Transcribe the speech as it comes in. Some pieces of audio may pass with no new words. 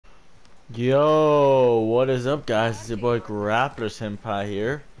Yo, what is up, guys? It's your boy Grappler senpai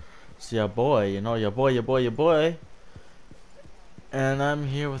here. It's your boy, your boy. And I'm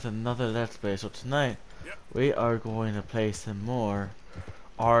here with another Let's Play. So tonight, we are going to play some more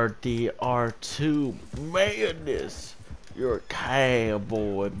RDR2 Madness. You're a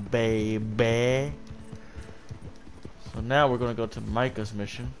cowboy, baby. So now we're going to go to Micah's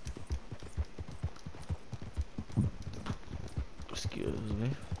mission. Excuse me.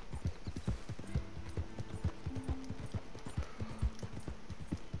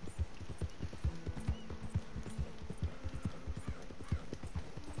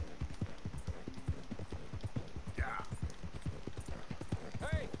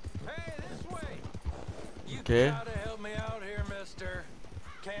 Hey, this way! You Okay. gotta help me out here, mister.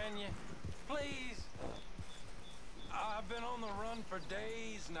 Can you? Please? I've been on the run for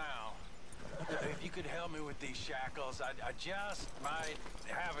days now. If you could help me with these shackles, I just might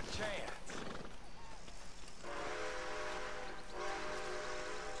have a chance.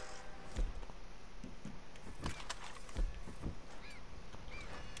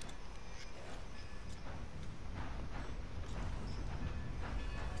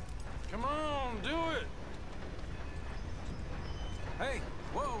 Come on, do it! Hey,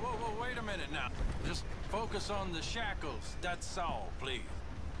 whoa, wait a minute now. Just focus on the shackles, that's all, please.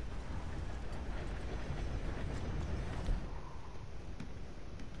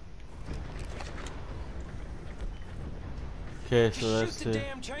 Okay, so Shoot that's the the.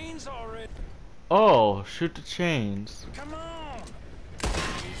 damn chains already! Oh, shoot the chains. Come on!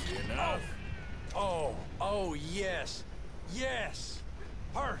 Easy enough. Oh, yes. Yes!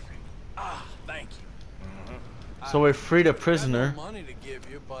 Perfect. Ah, thank you. So we're freed a Got prisoner. no money to give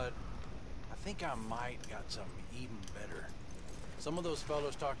you, but I think I might got something even better. Some of those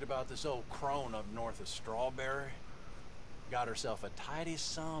fellows talked about this old crone up north of Strawberry. Got herself a tidy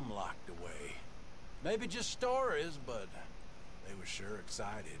sum locked away. Maybe just stories, but they were sure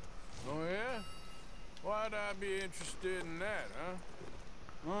excited. Oh, yeah? Why'd I be interested in that,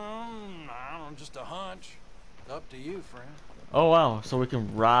 huh? I don't know, just a hunch. Up to you, friend. Oh wow, so we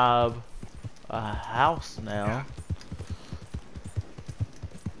can rob a house now.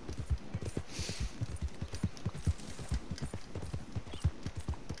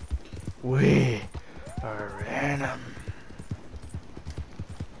 We are random.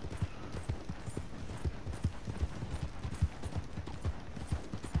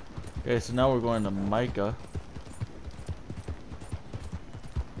 Okay, so now we're going to Micah.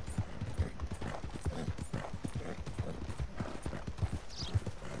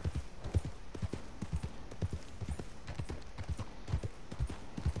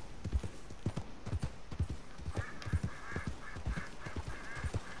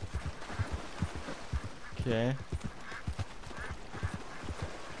 Okay.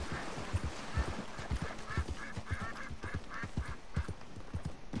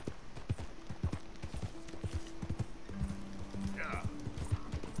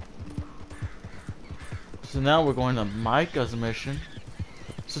 So now we're going to Micah's mission.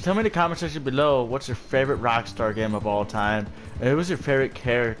 So tell me in the comment section below, what's your favorite Rockstar game of all time? And who was your favorite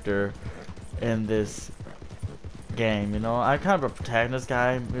character in this game? You know, I'm kind of a protagonist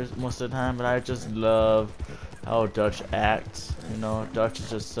guy most of the time, but I just love how Dutch acts. You know, Dutch is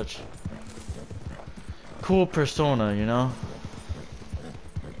just such cool persona, you know?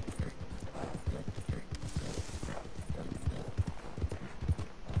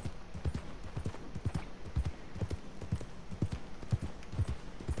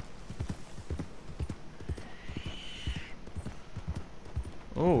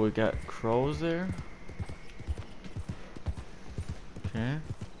 Oh, we got crows there. Okay.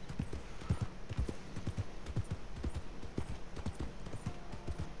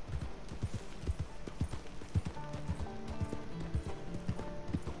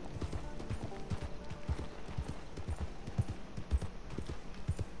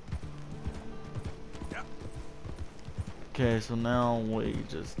 Okay, so now we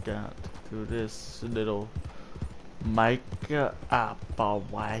just got to this little Micah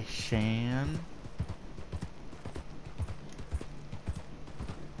operation.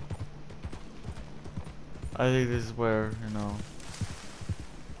 I think this is where, you know.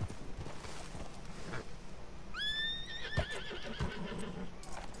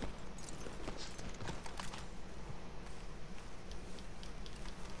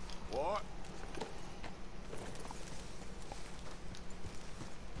 What?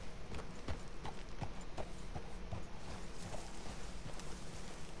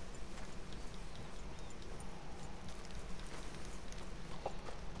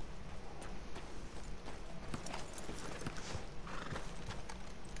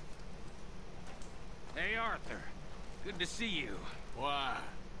 Arthur. Good to see you. Why?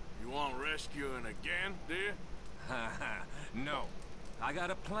 You want rescuing again, do you? No. I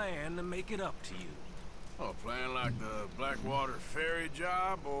got a plan to make it up to you. Oh, playing like the Blackwater ferry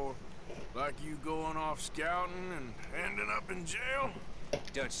job, or like you going off scouting and ending up in jail?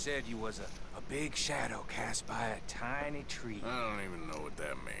 Dutch said you was a big shadow cast by a tiny tree. I don't even know what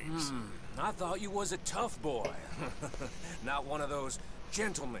that means. I thought you was a tough boy. Not one of those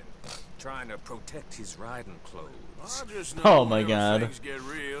gentlemen trying to protect his riding clothes. I just know Oh my when God. things get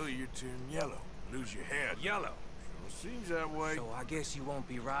real, you turn yellow, lose your head. Yellow. Sure seems that way. So I guess you won't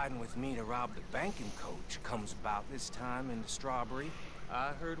be riding with me to rob the banking coach comes about this time in the Strawberry. I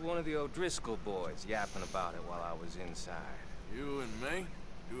heard one of the O'Driscoll boys yapping about it while I was inside. You and me?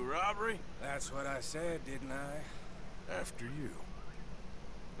 Do robbery? That's what I said, didn't I? After you.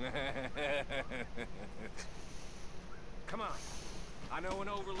 Come on. I know an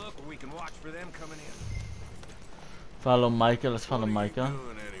overlook where we can watch for them coming in. Follow Micah. Let's follow What are Micah. you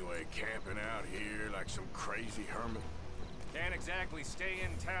doing anyway, camping out here like some crazy hermit? Can't exactly stay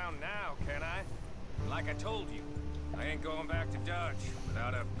in town now, can I? Like I told you, I ain't going back to Dutch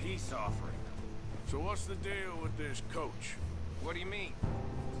without a peace offering. So what's the deal with this coach? What do you mean?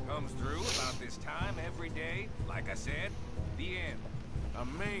 Comes through about this time every day, like I said, the end. I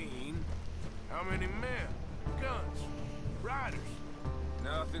mean, how many men? Guns? Riders?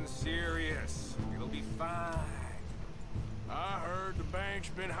 Nothing serious. It'll be fine. I heard the bank's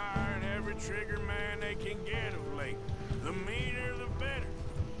been hiring every trigger man they can get of late. The meaner, the better.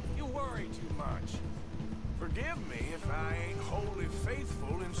 You worry too much. Forgive me if I ain't wholly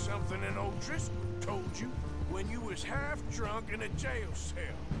faithful in something an O'Driscoll told you when you was half drunk in a jail cell.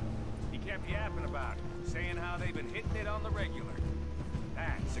 He kept yapping about it, saying how they've been hitting it on the regular.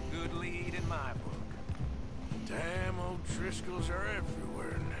 That's a good lead in my book. Damn O'Driscolls are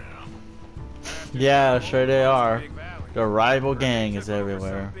everywhere now. Yeah, sure they are. Big Valley. The rival gang Took is over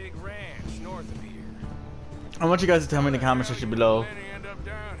everywhere. some big ranch north of here. I want you guys to tell me in the comment section below, Plenty end up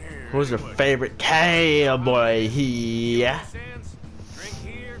down here who's your anyway. favorite cowboy here? Loose ends? Drink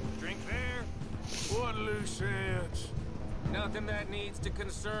here, drink there. What loose ends? Nothing that needs to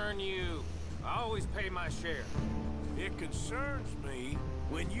concern you. I always pay my share. It concerns me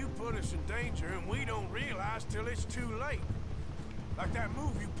when you put us in danger and we don't realize till it's too late. Like that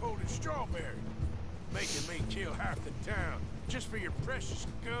move you pulled in Strawberry. Making me kill half the town just for your precious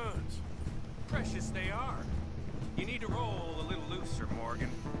guns. Precious they are. You need to roll a little looser, Morgan.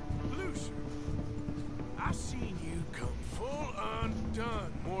 Looser. I've seen you come full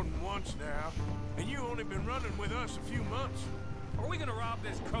undone more than once now, and you only been running with us a few months. Are we gonna rob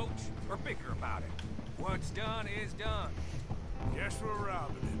this coach or bicker about it? What's done is done. Guess we're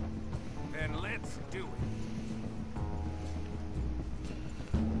robbing it. Then let's do it.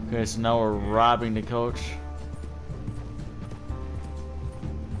 Okay, so now we're robbing the coach.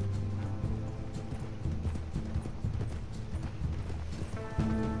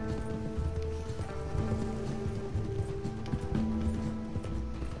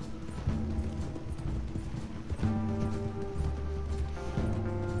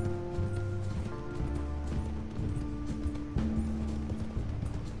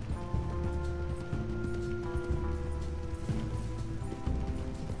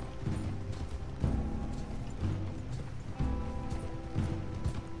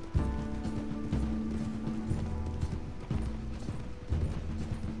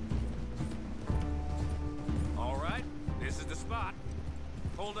 All right, this is the spot.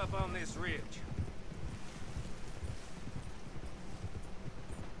 Hold up on this ridge.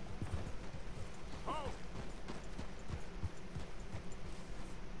 Oh,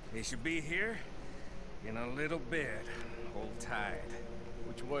 They should be here in a little bit. Hold tight.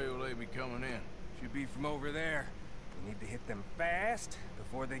 which way will they be coming in? Should be from over there. We need to hit them fast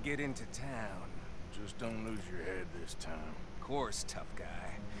before they get into town. Just don't lose your head this time. Of course, tough guy.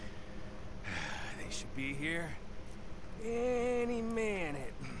 They should be here any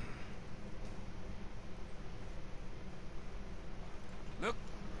minute. Look,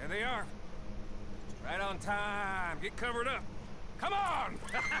 there they are. Right on time. Get covered up. Come on!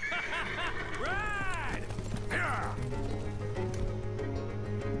 Ride! Yeah!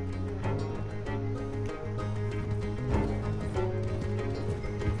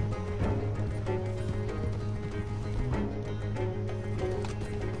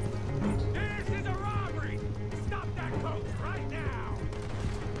 This is a robbery! Stop that coach right now!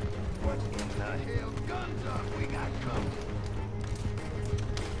 What in the hell? Guns up! We got company.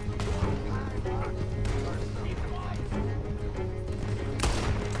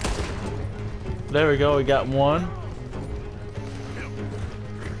 There we go, we got one.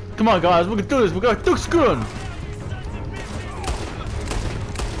 Come on, guys, we can do this. We got Duke's gun.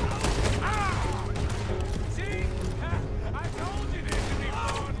 See? I told you this would be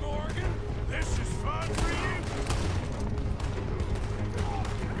fun, Morgan. This is fun for you.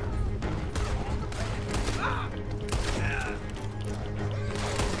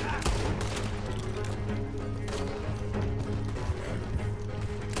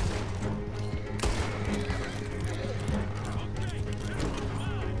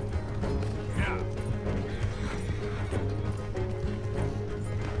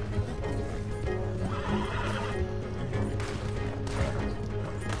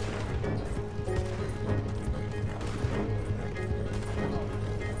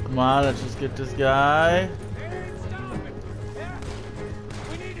 Come on, let's just get this guy. Hey, stop it! Yeah.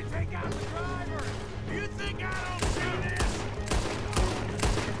 We need to take out the driver. You think I don't see this?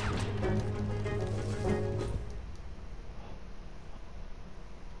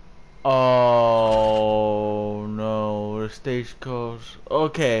 Oh no, the stagecoach.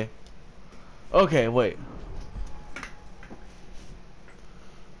 Okay. Okay, wait.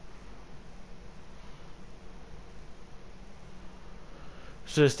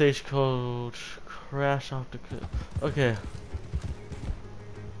 So the stagecoach crash off the cliff. Okay.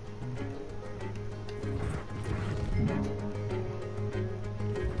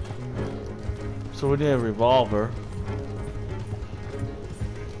 So we need a revolver.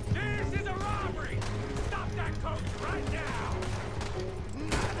 This is a robbery! Stop that coach right now!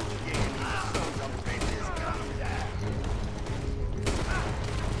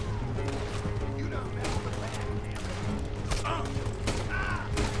 You don't mess with that.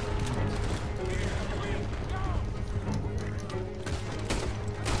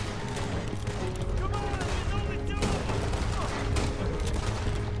 Come on, there's only two of them!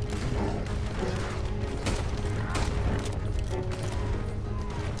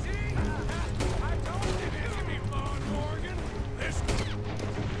 See? I told you this would be fun, Morgan. This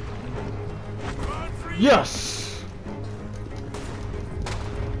fun for you. Yes!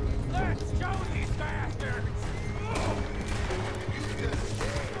 Let's show these bastards! Come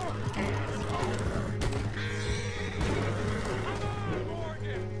on,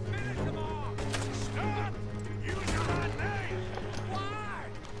 Morgan! Finish them off! Stop! Using my name! Why?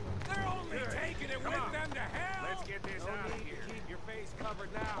 They're only taking it with them to hell! Let's get this out of here. Keep your face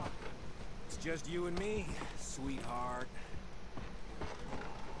covered now. It's just you and me, sweetheart.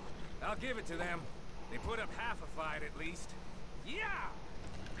 I'll give it to them. They put up half a fight at least. Yeah!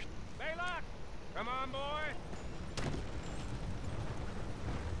 Baylock! Come on, boy!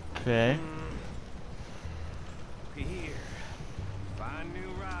 Okay. Here. Fine new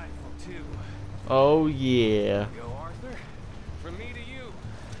rifle, too. Oh yeah. Yo, Arthur. From me to you.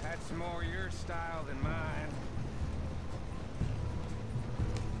 That's more your style than mine.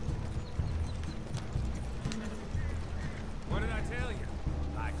 What did I tell you?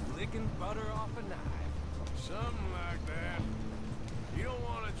 Like licking butter off a knife. Something like that. You don't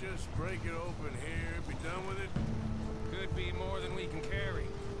want to just break it open here, be done with it? Could be more than we can carry.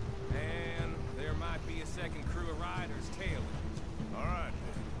 And there might be a second crew of riders tailing. All right.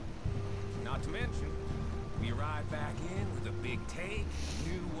 Not to mention, we ride back in with a big take,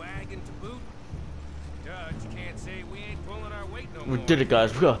 new wagon to boot. Judge can't say we ain't pulling our weight no more. We did it,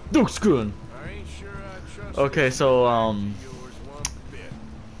 guys. We got Duke's gun. I ain't sure I trust Okay, this so yours one bit.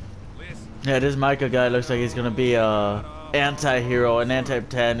 Listen, yeah, this Micah guy looks like he's gonna be a anti-hero, an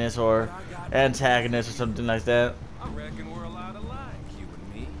anti-protagonist, or antagonist, or something like that. I reckon we're a lot alike, you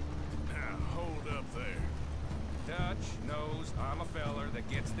and me. Now, hold up there. Dutch knows I'm a feller that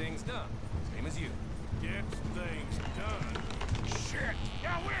gets things done, same as you. Get things done. Shit!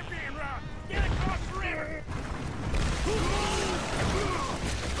 Yeah, we're being robbed! Get across the river!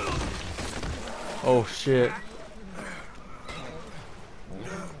 Oh shit.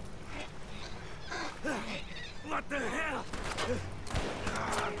 What the hell?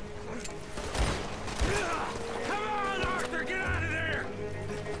 Come on, Arthur! Get out of there!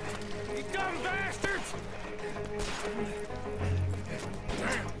 You dumb bastards!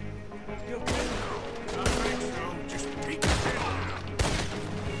 Damn! You okay? I think so. Just beat the shit out.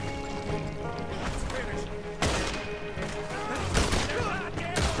 Let's finish. They're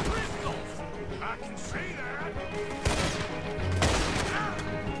goddamn crystals! I can see that!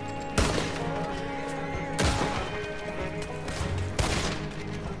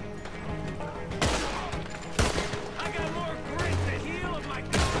 I got more grit to heal of my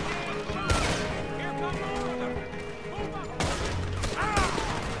goddamn body! Here come more of them! Move up! Ah!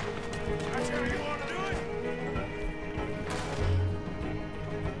 That's how you want to do it?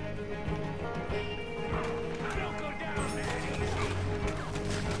 Don't go down that easy!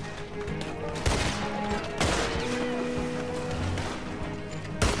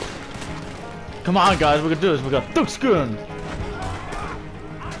 Come on, guys, we can do this. We got Thuxgun.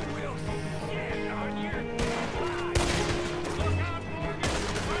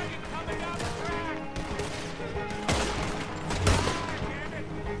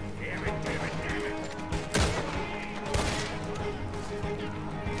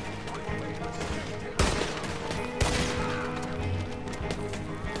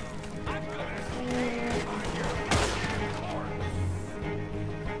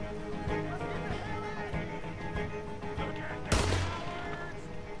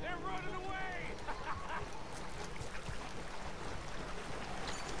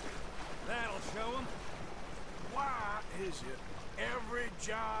 Is it every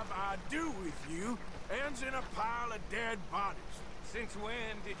job I do with you ends in a pile of dead bodies? Since when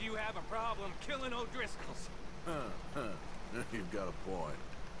did you have a problem killing O'Driscolls? You've got a point.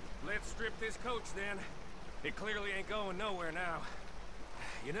 Let's strip this coach then. It clearly ain't going nowhere now.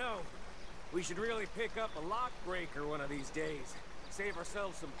 You know, we should really pick up a lock breaker one of these days. Save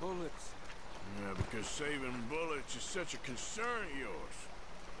ourselves some bullets. Yeah, because saving bullets is such a concern of yours.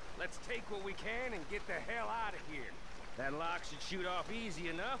 Let's take what we can and get the hell out of here. That lock should shoot off easy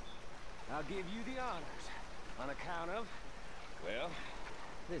enough. I'll give you the honors. On account of, well,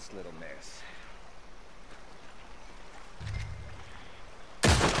 this little mess.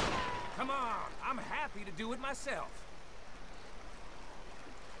 Come on, I'm happy to do it myself.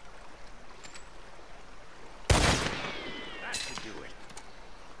 That should do it.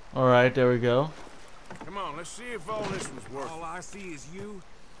 Alright, there we go. Come on, let's see if all this was worth it. All I see is you,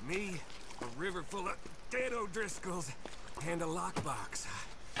 me, a river full of dead O'Driscolls, and a lockbox.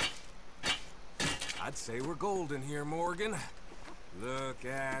 I'd say we're golden here, Morgan. Look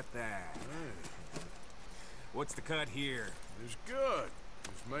at that. What's the cut here? It's good.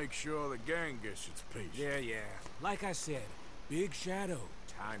 Just make sure the gang gets its piece. Yeah. Like I said, big shadow,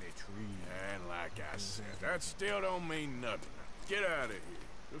 tiny tree. And like I said, that still don't mean nothing. Get out of here.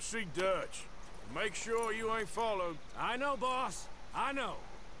 Go see Dutch. Make sure you ain't followed. I know, boss. I know.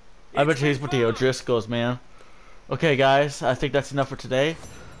 I bet he's with the O'Driscolls, man. Okay, guys, I think that's enough for today.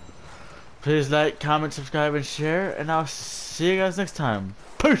 Please like, comment, subscribe, and share, and I'll see you guys next time.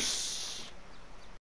 Peace!